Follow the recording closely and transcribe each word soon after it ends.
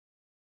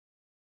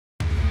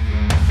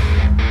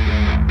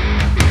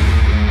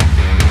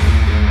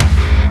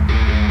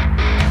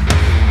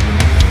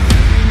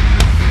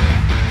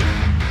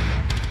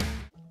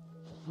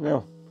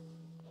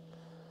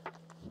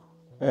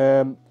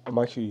I'm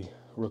actually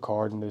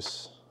recording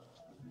this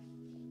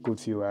good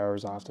few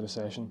hours after the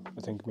session.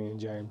 I think me and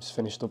James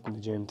finished up in the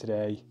gym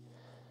today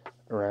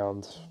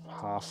around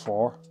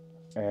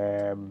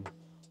 4:30.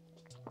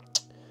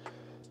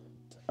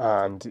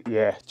 And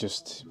yeah,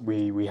 just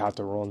we had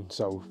to run,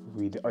 so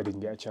I didn't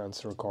get a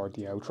chance to record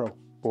the outro.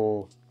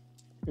 But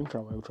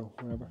outro,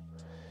 whatever.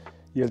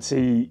 You'll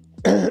see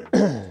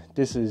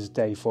this is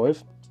day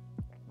 5.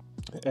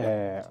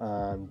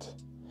 And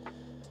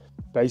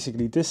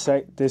basically this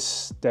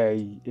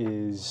day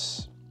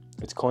it's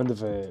kind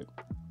of it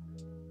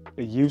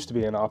used to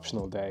be an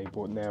optional day,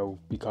 but now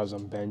because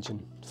I'm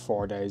benching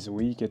 4 days a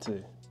week, it's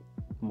a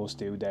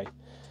must-do day.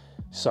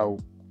 So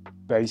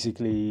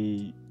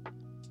basically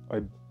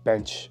I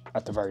bench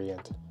at the very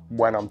end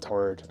when I'm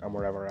tired and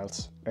whatever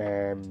else.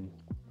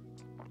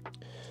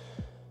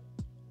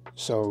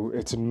 So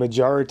it's a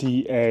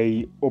majority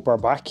a upper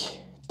back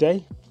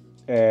day.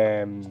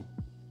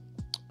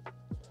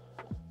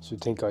 So I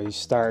think I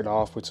started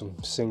off with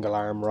some single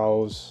arm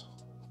rows,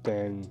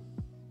 then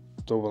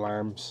double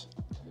arms.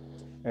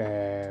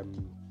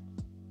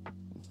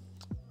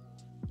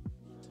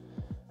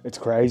 It's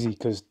crazy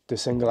because the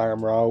single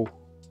arm row,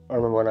 I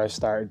remember when I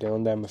started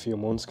doing them a few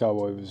months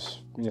ago, I was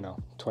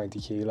 20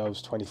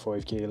 kilos,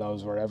 25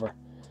 kilos, whatever,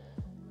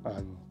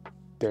 and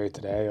there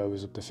today I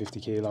was up to 50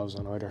 kilos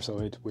on either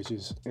side, which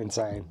is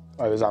insane.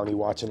 I was only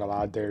watching a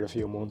lad there a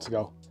few months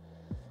ago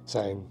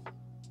saying,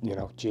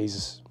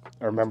 Jesus,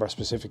 I remember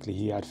specifically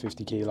he had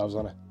 50 kilos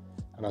on it,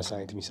 and I was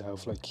saying to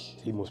myself, like,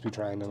 he must be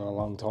training a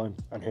long time,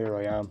 and here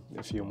I am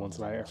a few months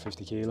later,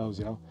 50 kilos,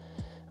 and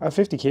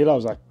 50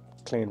 kilos are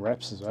clean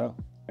reps as well.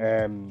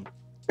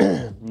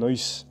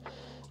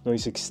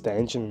 Nice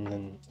extension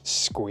and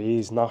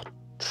squeeze, not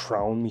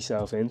throwing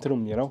myself into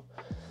them, It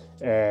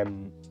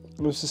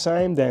was the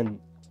same then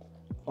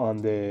on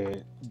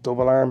the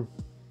double arm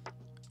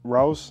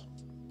rows.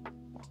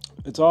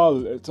 It's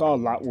all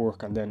lat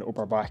work and then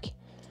upper back.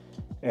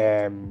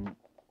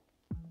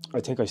 I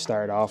think I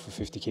started off with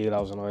 50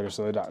 kilos on either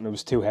side of that, and it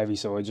was too heavy,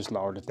 so I just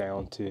lowered it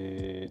down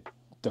to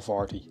the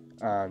 40,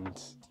 and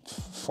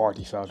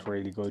 40 felt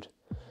really good.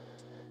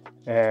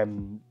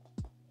 And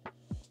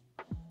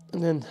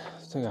then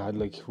I think I had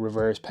like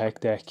reverse pec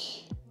deck.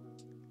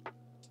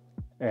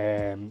 I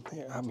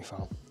had my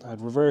phone. I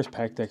had reverse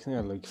pec deck. I think I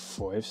had like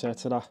 5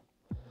 sets of that.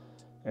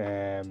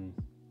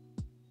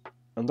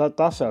 And that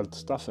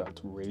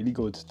felt really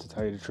good, to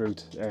tell you the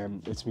truth.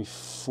 It's my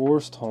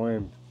first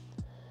time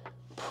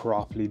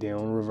properly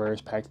doing reverse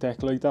pec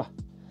deck like that.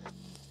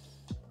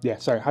 Yeah,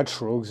 sorry, I had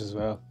shrugs as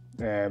well.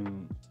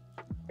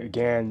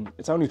 Again,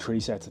 it's only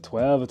 3 sets of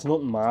 12. It's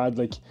nothing mad.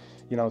 Like,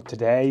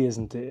 today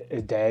isn't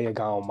a day of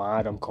going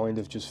mad. I'm kind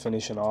of just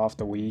finishing off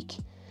the week,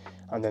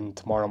 and then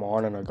tomorrow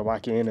morning I'll go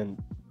back in,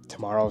 and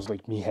tomorrow's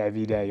like me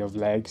heavy day of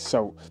legs.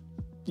 So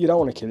you don't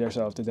want to kill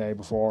yourself the day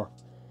before.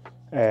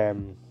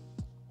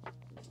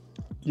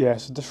 Yeah,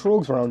 so the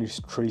shrugs were only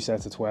 3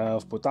 sets of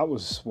 12, but that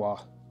was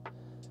what?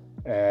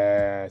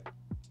 I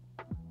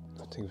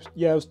think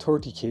it was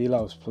 30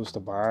 kilos plus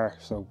the bar,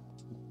 so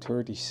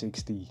 30,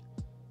 60.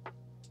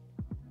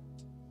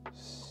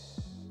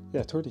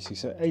 Yeah,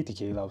 36, 80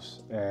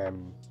 kilos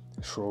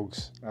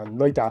shrugs, and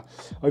like that.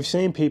 I've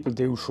seen people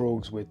do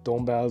shrugs with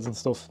dumbbells and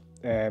stuff.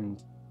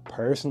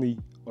 Personally,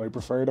 I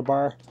prefer the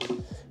bar.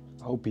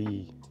 Oh,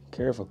 be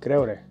careful. Get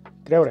out of there.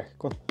 Get out of there.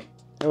 Go on.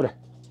 Out of there.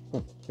 Go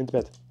on. Into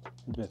bed.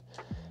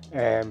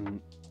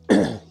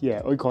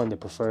 Yeah, I kind of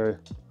prefer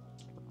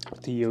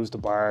to use the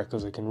bar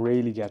because I can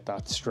really get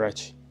that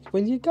stretch.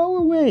 Will you go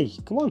away?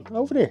 Come on,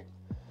 over there.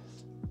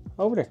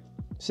 Over there.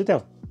 Sit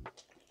down.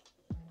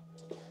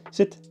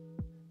 Sit.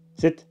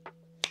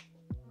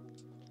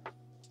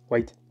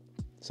 Wait.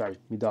 Sorry,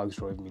 my dog's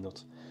driving me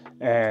nuts.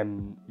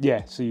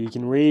 Yeah, so you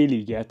can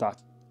really get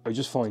that. I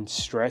just find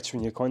stretch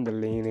when you kind of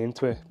lean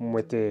into it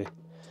with the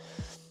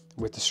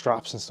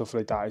straps and stuff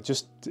like that.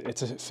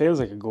 It feels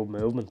like a good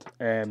movement.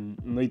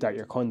 Like that,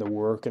 you're kind of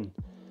working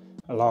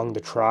along the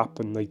trap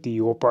and like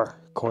the upper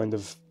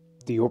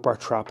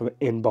trap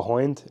in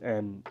behind.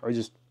 I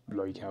just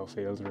like how it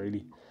feels,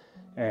 really.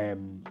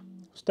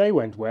 So they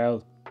went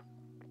well.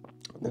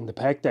 Then the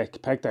pec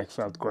deck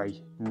felt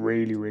great.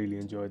 Really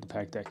enjoyed the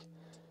pec deck.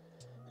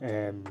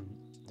 It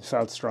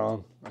felt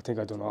strong. I think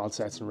I'd done all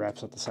sets and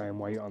reps at the same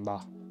weight on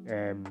that.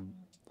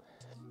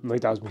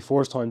 Like that was my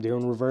first time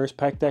doing reverse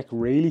pec deck,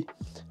 really,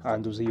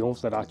 and there was a young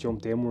fella that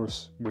jumped in with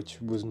us, which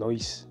was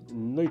nice.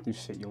 Like the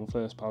fit young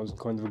fella, I suppose, and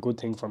kind of a good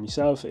thing for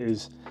myself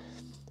is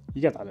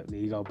you get that little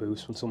ego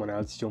boost when someone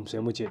else jumps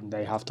in with you and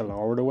they have to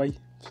lower the weight.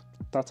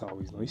 That's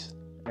always nice.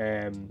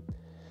 And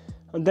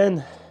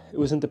then it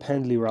was into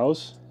pendley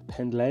rows.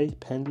 Pendley,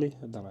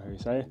 I don't know how you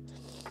say it.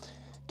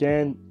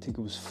 Again, I think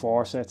it was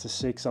 4 sets of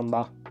 6 on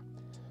that.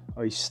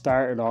 I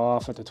started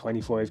off at the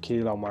 25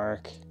 kilo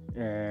mark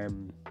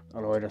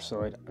on either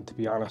side, and to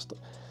be honest,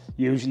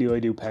 usually I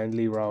do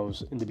pendley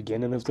rows in the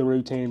beginning of the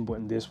routine, but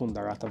in this one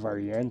they're at the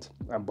very end,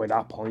 and by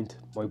that point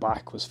my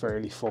back was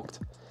fairly fucked.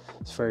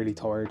 It's fairly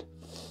tired,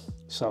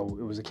 so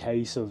it was a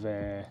case of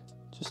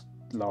just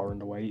lowering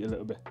the weight a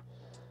little bit.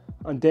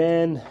 And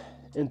then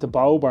into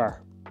bow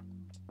bar,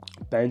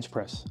 bench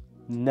press.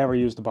 Never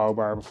used the bow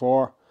bar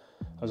before.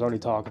 I was only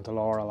talking to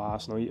Laura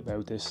last night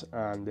about this,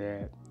 and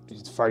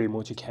it's very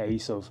much a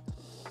case of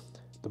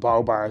the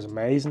bow bar is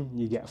amazing.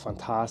 You get a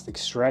fantastic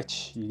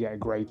stretch, you get a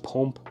great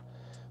pump,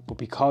 but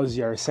because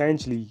you're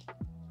essentially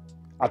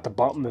at the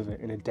bottom of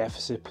it in a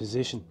deficit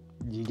position,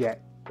 you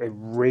get a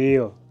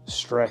real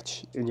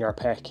stretch in your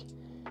pec.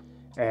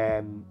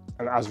 And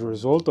as a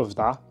result of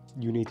that,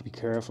 you need to be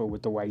careful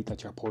with the weight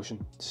that you're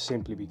pushing,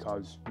 simply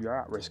because you're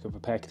at risk of a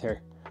pec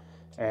tear.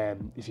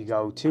 If you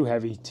go too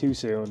heavy too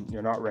soon,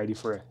 you're not ready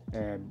for it,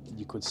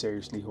 you could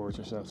seriously hurt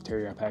yourself, tear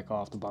your pec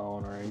off the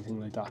bone or anything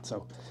like that.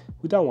 So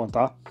we don't want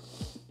that.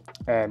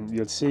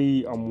 You'll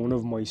see on one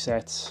of my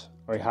sets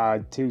I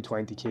had 2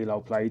 20-kilo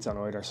plates on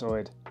either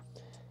side,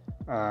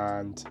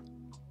 and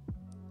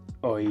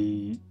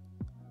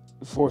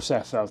first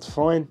set felt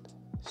fine,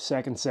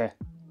 second set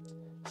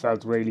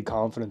felt really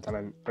confident, and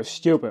then I was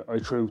stupid. I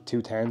threw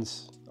 2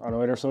 10s on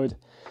either side.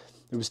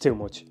 It was too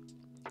much.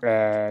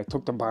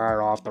 Took the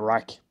bar off the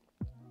rack,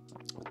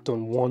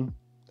 done one,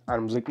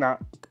 and I was like, nah,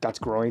 that's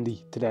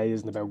grindy. Today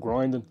isn't about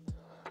grinding,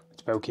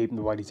 it's about keeping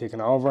the body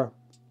ticking over.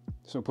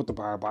 So I put the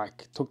bar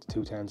back, took the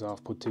 2 10s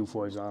off, put 2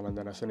 5s on, and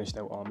then I finished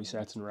out all my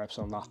sets and reps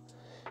on that.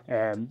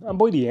 And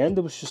by the end,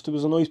 it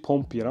was a nice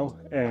pump, you know.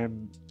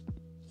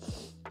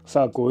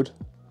 Felt good.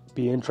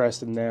 Be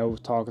interested now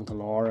talking to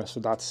Laura, so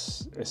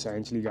that's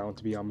essentially going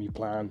to be on my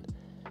plan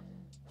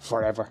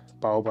forever.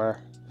 Bow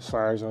bar, as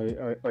far as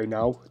I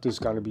know, there's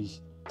going to be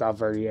that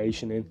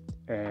variation in,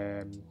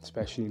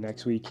 especially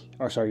next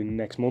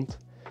month.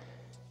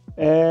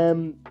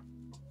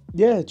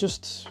 Yeah,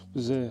 just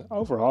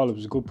overall it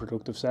was a good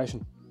productive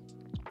session.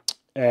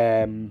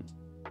 Having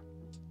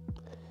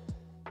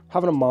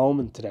a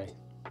moment today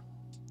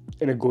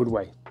in a good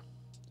way.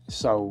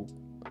 So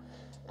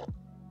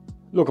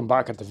looking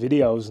back at the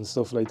videos and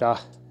stuff like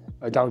that,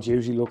 I don't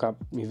usually look at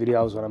my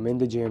videos when I'm in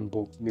the gym,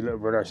 but my little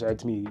brother said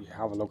to me,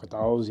 have a look at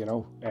those, you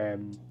know.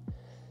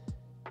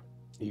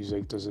 He was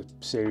like, there's a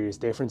serious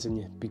difference in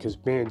you, because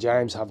me and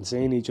James haven't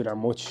seen each other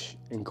much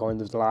in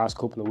kind of the last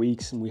couple of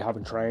weeks, and we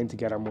haven't trained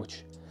together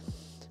much.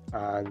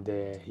 And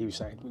he was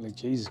saying, like,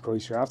 Jesus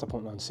Christ, you're after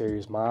putting on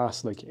serious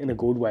mass, like in a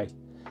good way,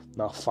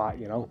 not fat,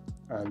 you know.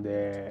 And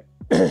the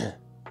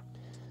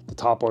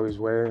top I was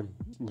wearing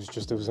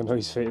it was a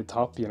nice fitted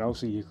top, you know,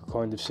 so you could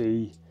kind of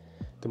see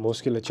the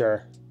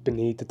musculature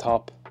beneath the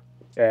top.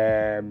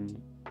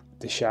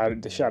 The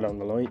shadow on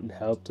the lighting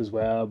helped as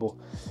well, but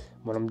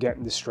when I'm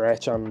getting the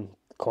stretch on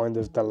kind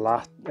of the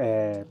lat,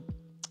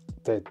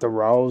 the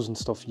rows and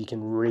stuff, you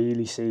can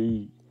really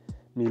see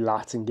me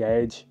lats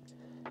engage,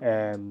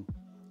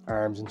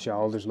 arms and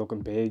shoulders looking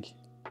big.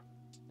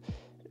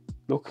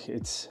 Look,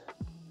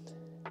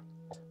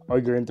 I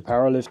got into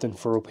powerlifting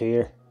for up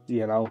here,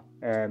 you know,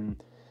 and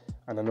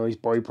a nice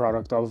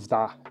byproduct of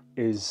that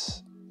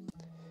is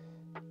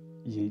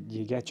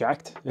you get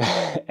jacked.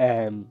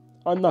 I'm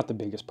not the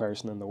biggest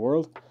person in the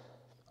world.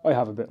 I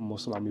have a bit of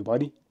muscle on my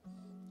body.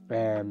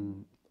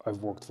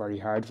 I've worked very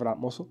hard for that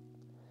muscle,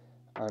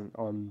 and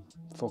I'm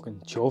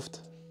fucking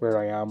chuffed where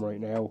I am right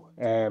now.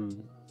 I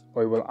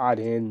will add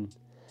in,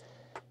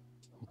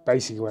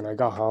 basically when I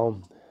got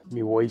home,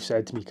 my wife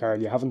said to me, Carl,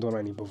 you haven't done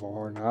any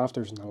before and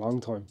afters in a long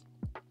time.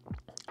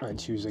 And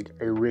she was like,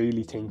 I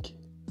really think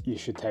you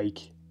should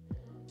take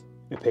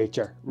a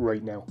picture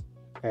right now.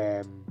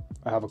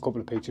 I have a couple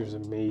of pictures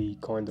of me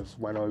kind of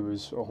when I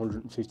was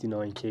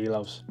 159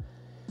 kilos,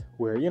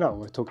 where, you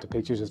know, I took the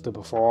pictures of the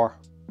before,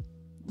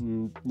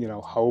 you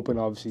know, hoping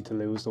obviously to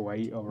lose the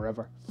weight or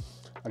whatever.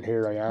 And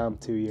here I am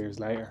 2 years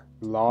later,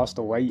 lost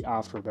the weight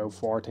after about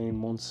 14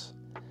 months,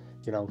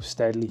 you know,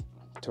 steadily,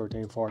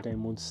 13, 14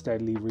 months,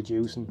 steadily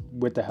reducing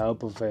with the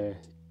help of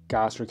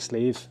gastric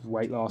sleeve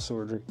weight loss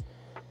surgery.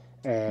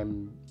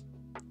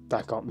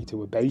 That got me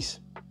to a base.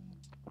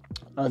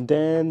 And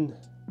then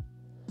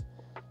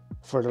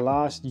for the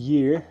last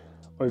year,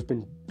 I've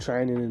been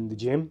training in the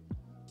gym,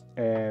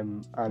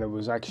 and it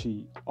was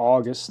actually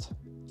August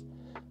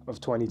of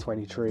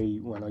 2023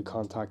 when I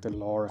contacted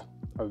Laura.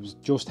 I was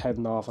just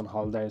heading off on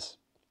holidays,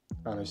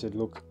 and I said,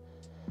 look,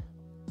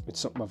 it's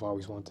something I've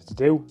always wanted to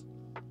do,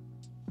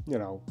 you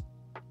know,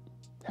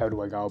 how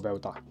do I go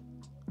about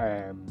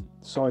that?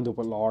 Signed up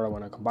with Laura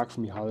when I come back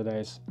from my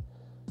holidays.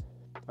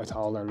 I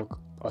told her, look,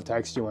 I'll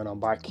text you when I'm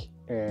back,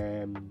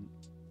 and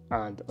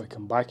I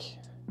come back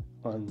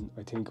on,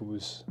 I think it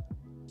was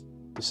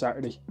the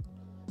Saturday,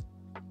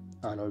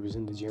 and I was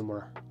in the gym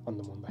with her on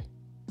the Monday.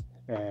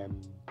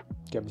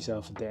 Get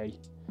myself a day,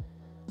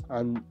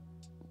 and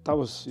that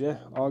was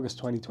August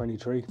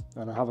 2023,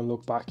 and I haven't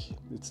looked back.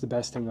 It's the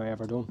best thing I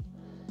ever done.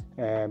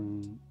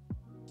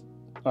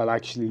 I'll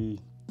actually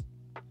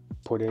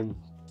put in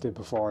the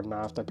before and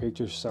after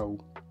pictures. So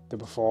the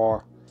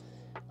before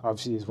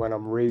obviously is when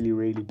I'm really,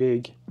 really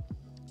big.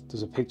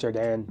 There's a picture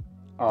then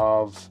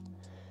of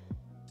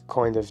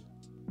kind of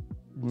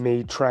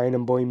me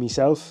training by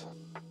myself,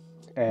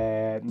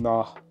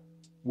 not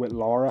with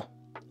Laura.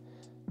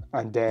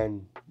 And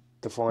then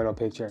the final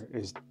picture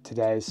is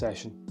today's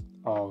session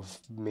of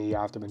me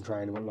after been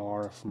training with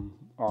Laura from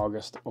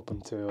August up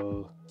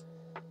until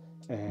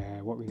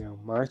what we now,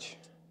 March.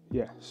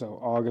 Yeah, so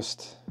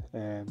August,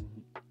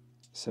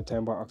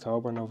 September,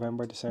 October,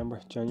 November,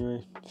 December,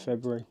 January,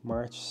 February,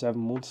 March,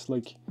 7 months.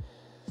 Like,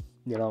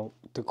 you know,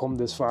 to come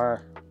this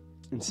far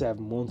in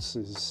 7 months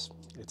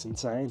it's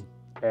insane.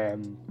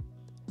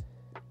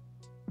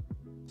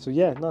 So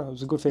yeah, no, it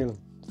was a good feeling.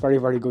 Very,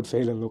 very good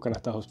feeling looking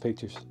at those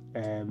pictures.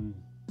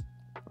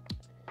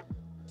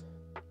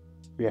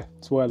 Yeah,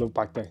 it's why I love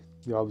back day.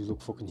 You always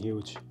look fucking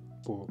huge.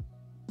 But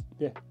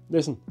yeah,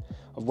 listen,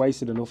 I've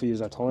wasted enough of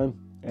your time.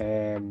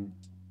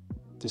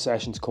 The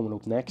session's coming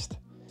up next.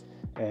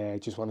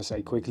 Just want to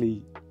say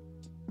quickly,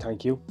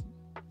 thank you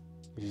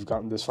if you've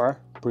gotten this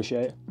far.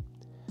 Appreciate it.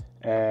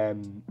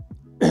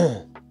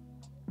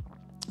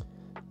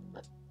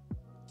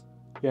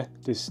 Yeah,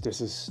 this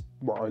is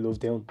what I love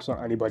doing. So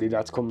anybody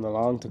that's coming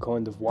along to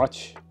kind of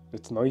watch,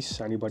 it's nice.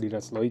 Anybody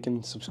that's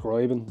liking,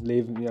 subscribing,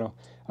 leaving, you know,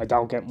 I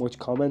don't get much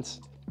comments.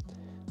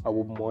 I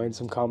wouldn't mind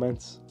some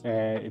comments.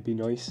 It'd be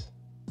nice.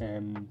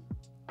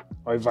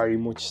 I very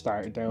much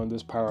started down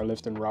this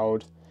powerlifting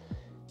road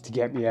to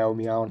get me out of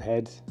my own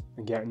head,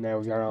 and getting out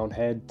of your own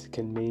head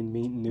can mean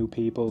meeting new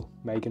people,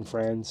 making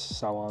friends,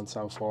 so on and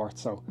so forth.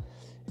 So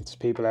if there's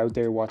people out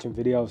there watching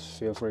videos,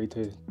 feel free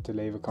to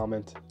leave a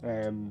comment.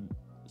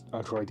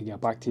 I'll try to get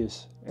back to you.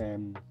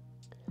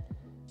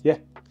 Yeah,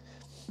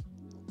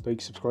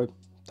 like, subscribe.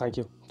 Thank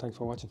you. Thanks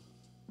for watching.